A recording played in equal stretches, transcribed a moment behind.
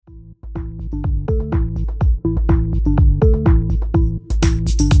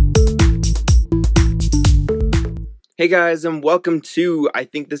Hey guys, and welcome to, I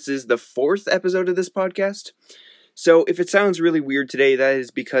think this is the fourth episode of this podcast. So if it sounds really weird today, that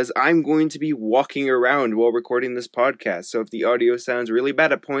is because I'm going to be walking around while recording this podcast. So if the audio sounds really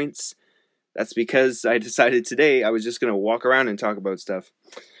bad at points, that's because I decided today I was just going to walk around and talk about stuff.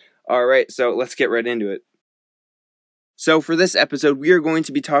 Alright, so let's get right into it. So for this episode, we are going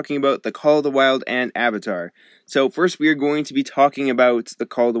to be talking about The Call of the Wild and Avatar. So first we are going to be talking about The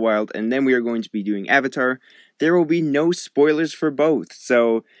Call of the Wild, and then we are going to be doing Avatar. There will be no spoilers for both,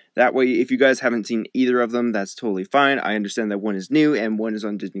 so that way if you guys haven't seen either of them, that's totally fine. I understand that one is new and one is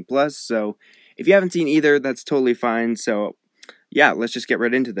on Disney+, so if you haven't seen either, that's totally fine. So yeah, let's just get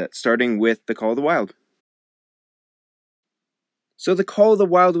right into that, starting with The Call of the Wild. So The Call of the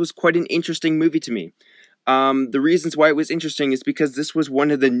Wild was quite an interesting movie to me. The reasons why it was interesting is because this was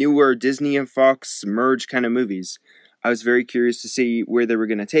one of the newer Disney and Fox merge kind of movies. I was very curious to see where they were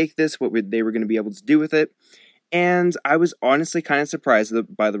going to take this, what they were going to be able to do with it, and I was honestly kind of surprised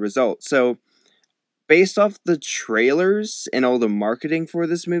by the result. So, based off the trailers and all the marketing for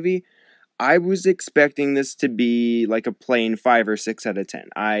this movie, I was expecting this to be like a plain 5 or 6 out of 10.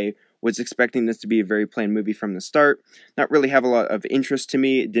 I was expecting this to be a very plain movie from the start, not really have a lot of interest to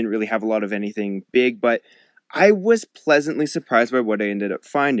me, it didn't really have a lot of anything big, but I was pleasantly surprised by what I ended up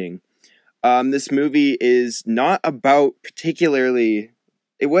finding. This movie is not about particularly,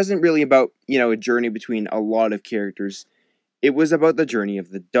 it wasn't really about, a journey between a lot of characters. It was about the journey of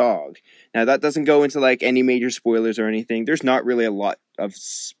the dog. Now, that doesn't go into, any major spoilers or anything. There's not really a lot of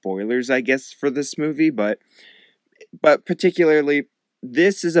spoilers, I guess, for this movie, but particularly,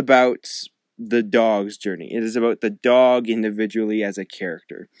 this is about the dog's journey. It is about the dog individually as a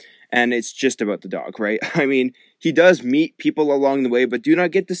character. And it's just about the dog, right? I mean, he does meet people along the way, but do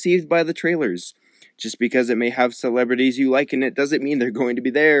not get deceived by the trailers. Just because it may have celebrities you like in it doesn't mean they're going to be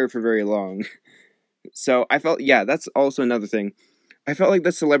there for very long. So I felt, that's also another thing. I felt like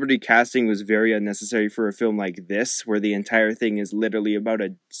the celebrity casting was very unnecessary for a film like this, where the entire thing is literally about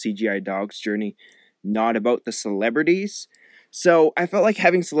a CGI dog's journey, not about the celebrities. So I felt like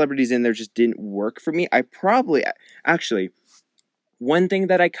having celebrities in there just didn't work for me. Actually, one thing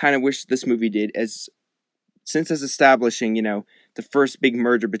that I kind of wish this movie did is, since it's establishing, the first big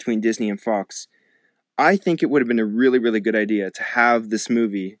merger between Disney and Fox, I think it would have been a really, really good idea to have this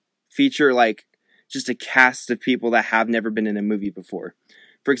movie feature, just a cast of people that have never been in a movie before.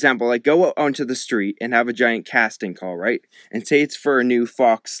 For example, go out onto the street and have a giant casting call, right? And say it's for a new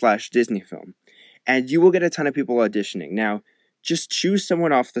Fox/Disney film. And you will get a ton of people auditioning. Now, just choose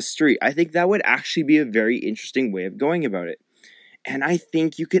someone off the street. I think that would actually be a very interesting way of going about it. And I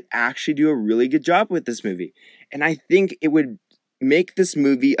think you could actually do a really good job with this movie. And I think it would make this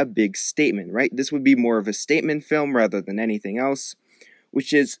movie a big statement, right? This would be more of a statement film rather than anything else.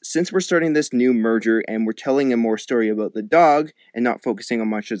 Which is, since we're starting this new merger and we're telling a more story about the dog and not focusing on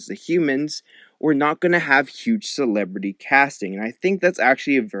much as the humans, we're not going to have huge celebrity casting. And I think that's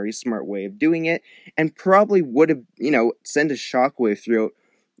actually a very smart way of doing it and probably would have, send a shockwave throughout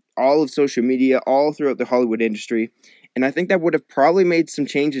all of social media, all throughout the Hollywood industry. And I think that would have probably made some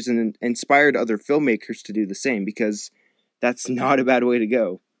changes and inspired other filmmakers to do the same, because that's not a bad way to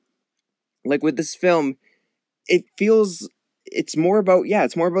go. With this film, it's more about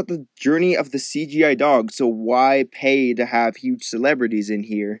the journey of the CGI dog, so why pay to have huge celebrities in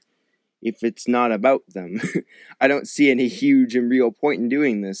here if it's not about them? I don't see any huge and real point in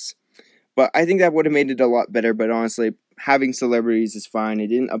doing this. But I think that would have made it a lot better, but honestly, having celebrities is fine. It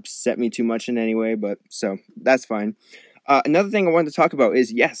didn't upset me too much in any way, so that's fine. Another thing I wanted to talk about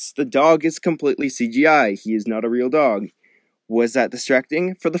is, yes, the dog is completely CGI. He is not a real dog. Was that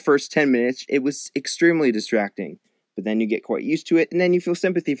distracting? For the first 10 minutes, it was extremely distracting. But then you get quite used to it, and then you feel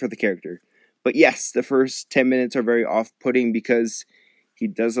sympathy for the character. But yes, the first 10 minutes are very off-putting because he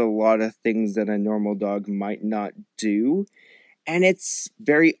does a lot of things that a normal dog might not do. And it's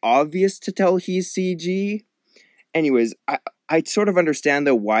very obvious to tell he's CG. Anyways, I sort of understand,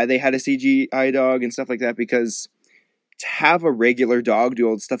 though, why they had a CGI dog and stuff like that, because to have a regular dog do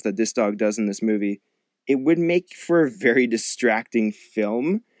all the stuff that this dog does in this movie, it would make for a very distracting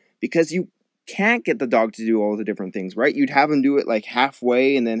film, because you can't get the dog to do all the different things, right? You'd have him do it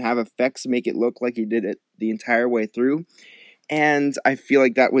halfway and then have effects make it look like he did it the entire way through. And I feel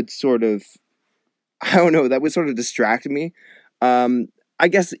like that would that would sort of distract me. I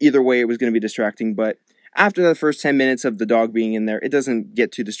guess either way it was going to be distracting, but after the first 10 minutes of the dog being in there, it doesn't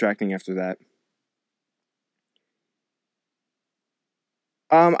get too distracting after that.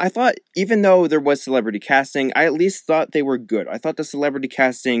 I thought, even though there was celebrity casting, I at least thought they were good. I thought the celebrity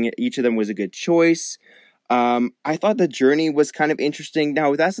casting, each of them was a good choice. I thought the journey was kind of interesting.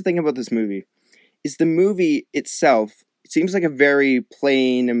 Now, that's the thing about this movie. is the movie itself. It seems like a very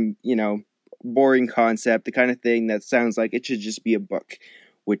plain and, boring concept, the kind of thing that sounds like it should just be a book,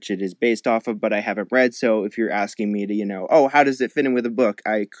 which it is based off of, but I haven't read. So if you're asking me to, oh, how does it fit in with a book?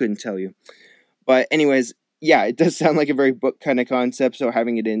 I couldn't tell you. But anyways, yeah, it does sound like a very book kind of concept. So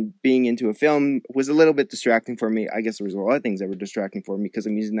having it in being into a film was a little bit distracting for me. I guess there was a lot of things that were distracting for me because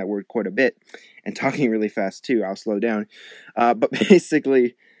I'm using that word quite a bit and talking really fast too. I'll slow down. But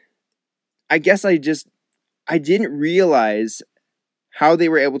basically, I guess I didn't realize how they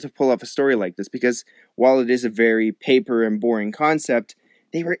were able to pull off a story like this, because while it is a very paper and boring concept,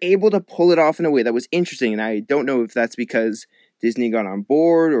 they were able to pull it off in a way that was interesting. And I don't know if that's because Disney got on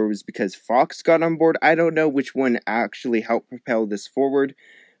board or it was because Fox got on board. I don't know which one actually helped propel this forward,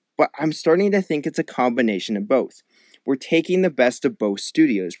 but I'm starting to think it's a combination of both. We're taking the best of both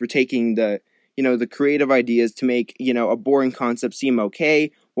studios. We're taking the creative ideas to make, a boring concept seem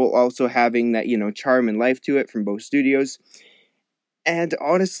okay, while also having that, charm and life to it from both studios. And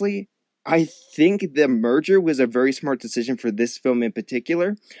honestly, I think the merger was a very smart decision for this film in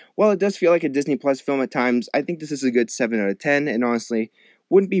particular. While it does feel like a Disney Plus film at times, I think this is a good 7 out of 10, and honestly,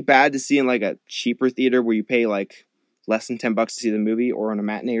 wouldn't be bad to see in like a cheaper theater where you pay like less than $10 to see the movie, or on a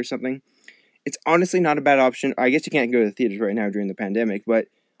matinee or something. It's honestly not a bad option. I guess you can't go to the theaters right now during the pandemic, but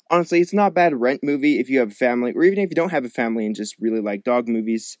honestly, it's not a bad rent movie if you have a family, or even if you don't have a family and just really like dog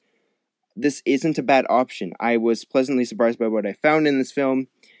movies. This isn't a bad option. I was pleasantly surprised by what I found in this film,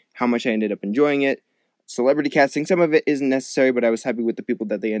 how much I ended up enjoying it. Celebrity casting, some of it isn't necessary, but I was happy with the people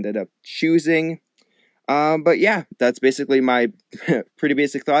that they ended up choosing. But yeah, that's basically my pretty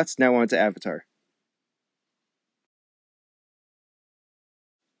basic thoughts. Now on to Avatar.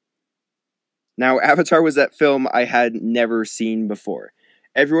 Now, Avatar was that film I had never seen before.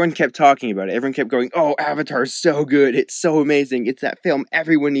 Everyone kept talking about it. Everyone kept going, "Oh, Avatar's so good. It's so amazing. It's that film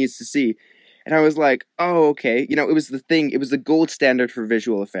everyone needs to see." And I was like, "Oh, okay." It was the thing. It was the gold standard for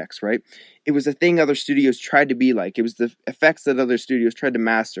visual effects, right? It was the thing other studios tried to be like. It was the effects that other studios tried to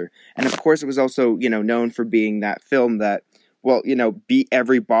master. And of course, it was also, known for being that film that, well, beat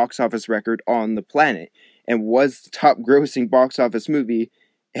every box office record on the planet and was the top grossing box office movie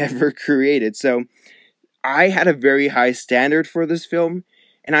ever created. So I had a very high standard for this film,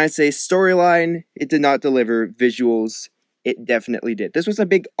 and I'd say storyline, it did not deliver. Visuals, it definitely did. This was a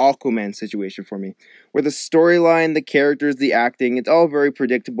big Aquaman situation for me, where the storyline, the characters, the acting, it's all very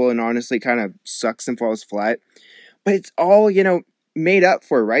predictable and honestly kind of sucks and falls flat. But it's all, made up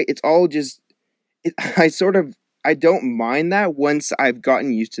for, right? It's all just, I don't mind that once I've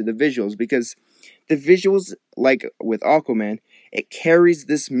gotten used to the visuals, because the visuals, like with Aquaman, it carries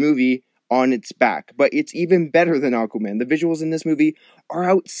this movie on its back, but it's even better than Aquaman. The visuals in this movie are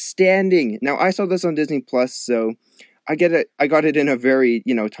outstanding. Now, I saw this on Disney Plus, so I get it. I got it in a very,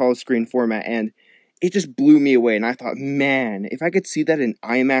 tall screen format, and it just blew me away. And I thought, man, if I could see that in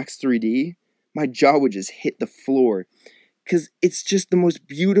IMAX 3D, my jaw would just hit the floor, because it's just the most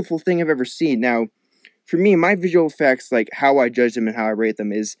beautiful thing I've ever seen. Now, for me, my visual effects, like how I judge them and how I rate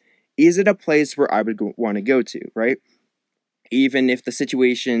them, is it a place where I would want to go to, right? Even if the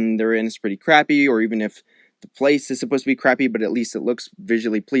situation they're in is pretty crappy, or even if the place is supposed to be crappy, but at least it looks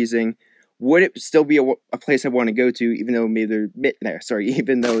visually pleasing, would it still be a place I want to go to, even though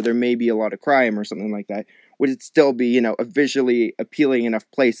even though there may be a lot of crime or something like that? Would it still be, a visually appealing enough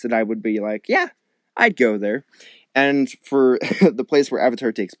place that I would be like, yeah, I'd go there? And for the place where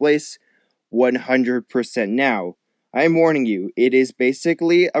Avatar takes place, 100% now. I'm warning you, it is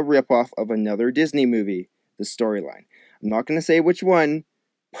basically a ripoff of another Disney movie, the storyline. I'm not going to say which one,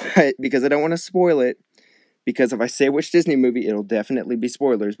 but because I don't want to spoil it, because if I say which Disney movie, it'll definitely be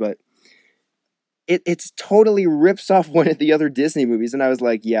spoilers, but it's totally rips off one of the other Disney movies, and I was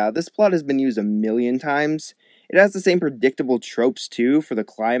like, yeah, this plot has been used a million times. It has the same predictable tropes, too, for the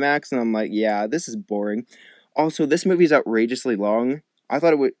climax, and I'm like, yeah, this is boring. Also, this movie is outrageously long. I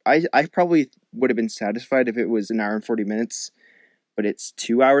probably would have been satisfied if it was an hour and 40 minutes, but it's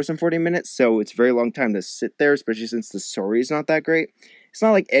 2 hours and 40 minutes, so it's a very long time to sit there, especially since the story is not that great. It's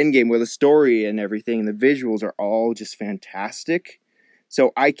not like Endgame, where the story and everything and the visuals are all just fantastic.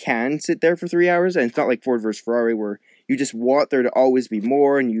 So I can sit there for 3 hours, and it's not like Ford vs. Ferrari, where you just want there to always be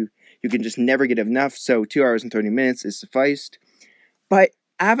more, and you can just never get enough, so 2 hours and 30 minutes is sufficed. But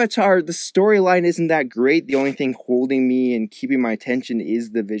Avatar, the storyline isn't that great. The only thing holding me and keeping my attention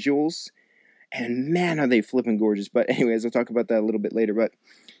is the visuals. And man, are they flipping gorgeous. But anyways, I'll talk about that a little bit later. But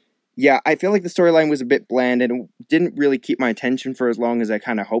yeah, I feel like the storyline was a bit bland and it didn't really keep my attention for as long as I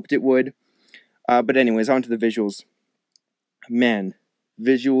kind of hoped it would. But anyways, on to the visuals. Man,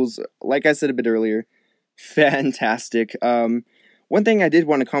 visuals, like I said a bit earlier, fantastic. One thing I did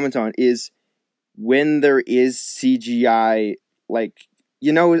want to comment on is when there is CGI, like,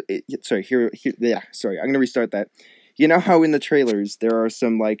 sorry, I'm gonna restart that. You know how in the trailers there are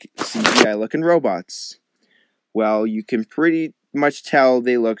some like CGI looking robots? Well, you can pretty much tell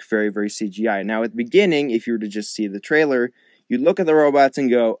they look very, very CGI. Now, at the beginning, if you were to just see the trailer, you'd look at the robots and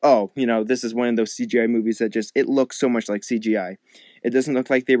go, oh, this is one of those CGI movies that it looks so much like CGI. It doesn't look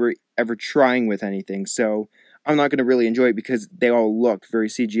like they were ever trying with anything, so I'm not going to really enjoy it because they all look very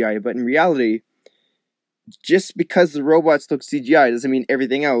CGI. But in reality, just because the robots look CGI doesn't mean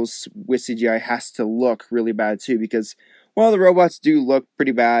everything else with CGI has to look really bad too, because while the robots do look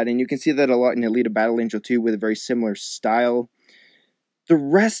pretty bad, and you can see that a lot in Alita Battle Angel 2 with a very similar style, the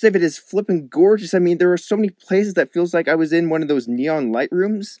rest of it is flipping gorgeous. I mean, there are so many places that feels like I was in one of those neon light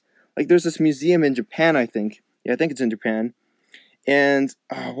rooms. Like, there's this museum in Japan, I think. Yeah, I think it's in Japan. And,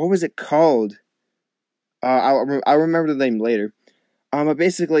 what was it called? I'll remember the name later. But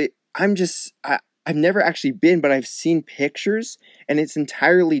basically, I've never actually been, but I've seen pictures, and it's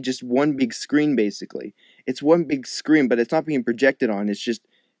entirely just one big screen, basically. It's one big screen, but it's not being projected on. It's just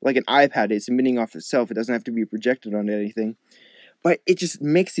like an iPad. It's emitting off itself. It doesn't have to be projected on anything. But it just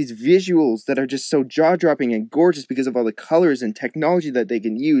makes these visuals that are just so jaw-dropping and gorgeous because of all the colors and technology that they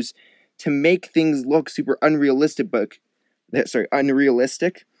can use to make things look super unrealistic, but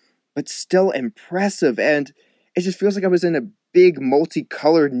still impressive. And it just feels like I was in a big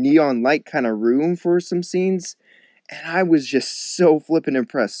multicolored neon light kind of room for some scenes, and I was just so flippin'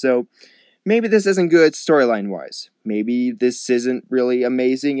 impressed. So maybe this isn't good storyline wise. Maybe this isn't really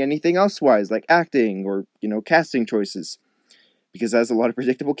amazing anything else wise, like acting or casting choices, because it has a lot of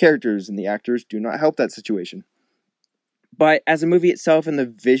predictable characters and the actors do not help that situation. But as a movie itself and the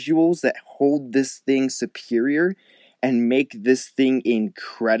visuals that hold this thing superior and make this thing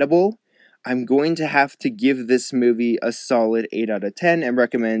incredible, I'm going to have to give this movie a solid 8 out of 10 and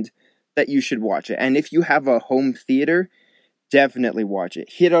recommend that you should watch it. And if you have a home theater, definitely watch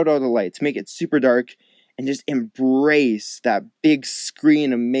it. Hit out all the lights, make it super dark, and just embrace that big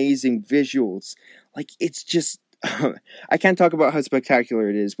screen, amazing visuals. Like, it's just I can't talk about how spectacular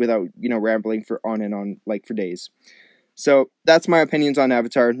it is without, rambling on and on, like, for days. So, that's my opinions on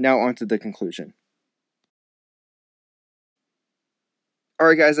Avatar. Now on to the conclusion.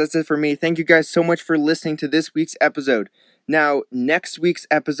 Alright guys, that's it for me. Thank you guys so much for listening to this week's episode. Now, next week's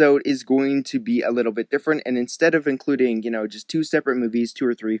episode is going to be a little bit different, and instead of including, just 2 separate movies, 2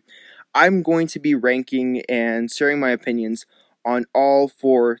 or 3, I'm going to be ranking and sharing my opinions on all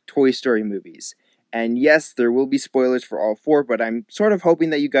 4 Toy Story movies. And yes, there will be spoilers for all 4, but I'm sort of hoping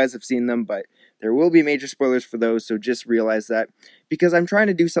that you guys have seen them, but there will be major spoilers for those, so just realize that, because I'm trying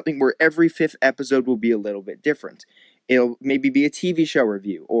to do something where every 5th episode will be a little bit different. It'll maybe be a TV show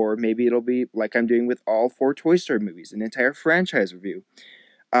review, or maybe it'll be like I'm doing with all 4 Toy Story movies, an entire franchise review.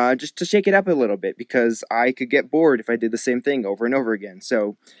 Just to shake it up a little bit, because I could get bored if I did the same thing over and over again.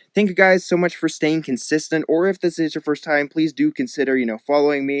 So, thank you guys so much for staying consistent, or if this is your first time, please do consider,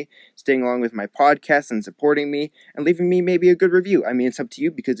 following me, staying along with my podcast, and supporting me, and leaving me maybe a good review. I mean, it's up to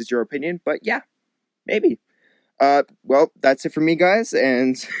you, because it's your opinion, but yeah, maybe. Well, that's it for me, guys,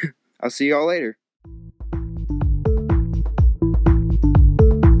 and I'll see you all later.